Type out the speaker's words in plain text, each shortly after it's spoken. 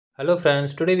Hello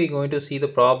friends, today we are going to see the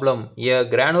problem. A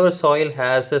granular soil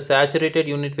has a saturated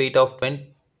unit weight of 20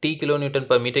 kilonewton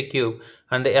per meter cube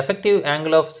and the effective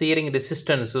angle of shearing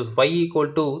resistance is y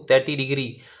equal to 30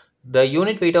 degree. The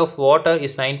unit weight of water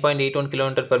is 9.81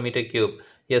 kilonewton per meter cube.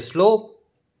 A slope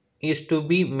is to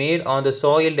be made on the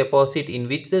soil deposit in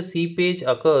which the seepage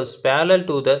occurs parallel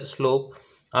to the slope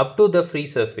up to the free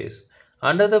surface.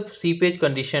 Under the seepage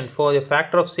condition, for the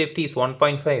factor of safety is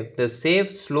 1.5, the safe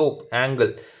slope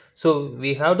angle. So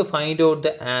we have to find out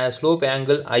the slope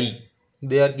angle I.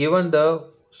 They are given the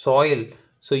soil,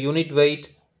 so unit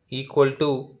weight equal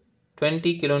to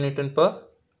 20 kilonewton per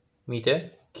meter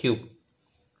cube.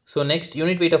 So next,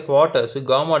 unit weight of water, so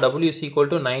gamma W is equal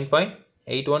to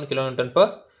 9.81 kilonewton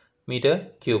per meter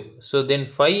cube. So then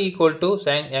phi equal to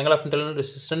angle of internal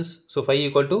resistance, so phi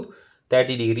equal to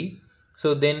 30 degree.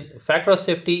 So then factor of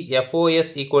safety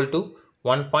FOS equal to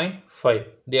 1.5,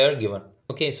 they are given.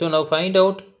 Okay, so now find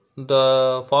out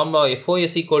the formula.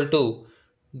 FOS equal to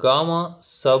gamma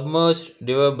submerged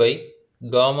divided by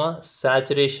gamma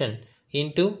saturation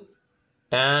into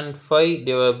tan phi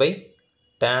divided by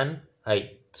tan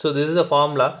I. So this is the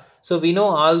formula. So we know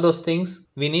all those things.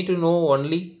 We need to know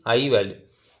only I value.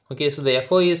 Okay, so the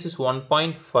FOS is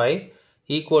 1.5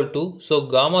 equal to, so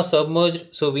gamma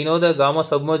submerged. So we know the gamma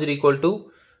submerged equal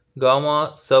to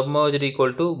gamma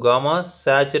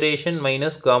saturation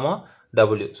minus gamma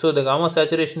W. So the gamma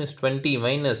saturation is 20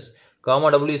 minus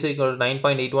gamma W is equal to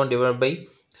 9.81 divided by,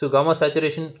 so gamma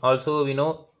saturation also we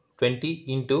know 20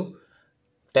 into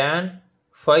tan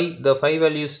phi, the phi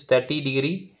value is 30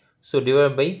 degree, so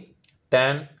divided by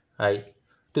tan I.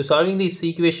 To solving this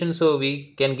equation, so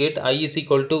we can get I is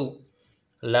equal to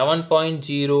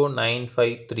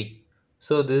 11.0953.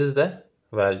 So this is the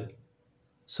value.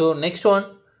 So next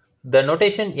one, the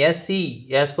notation SC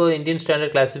as per Indian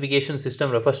Standard Classification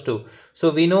System refers to. So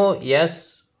we know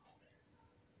S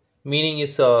meaning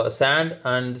is sand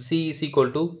and C is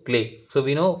equal to clay. So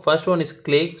we know first one is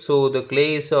clay. So the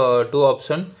clay is two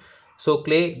option. So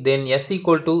clay, then S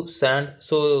equal to sand.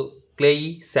 So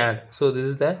clayey sand. So this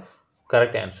is the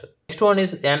correct answer. Next one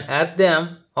is an earth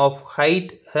dam of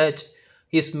height h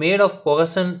is made of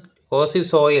cohesive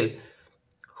soil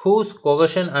whose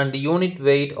cohesion and unit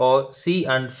weight are C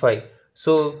and phi.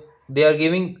 So they are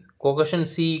giving cohesion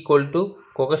equal to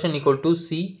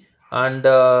C and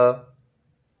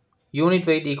unit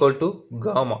weight equal to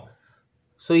gamma.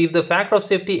 So if the factor of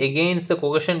safety against the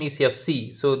cohesion is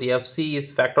Fc, so the Fc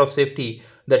is factor of safety,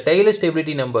 the Taylor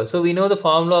stability number. So we know the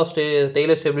formula of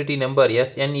Taylor stability number,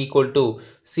 Sn equal to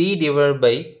C divided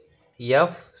by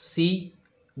Fc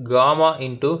gamma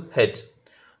into H.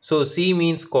 So C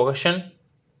means cohesion.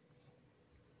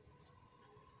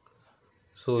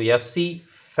 So Fc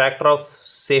factor of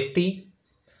safety,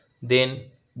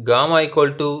 then gamma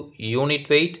equal to unit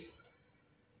weight,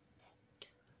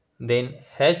 then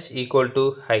H equal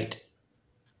to height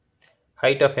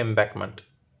of embankment.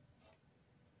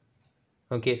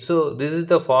 Okay, so this is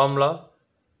the formula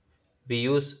we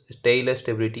use Taylor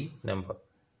stability number.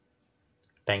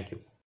 Thank you.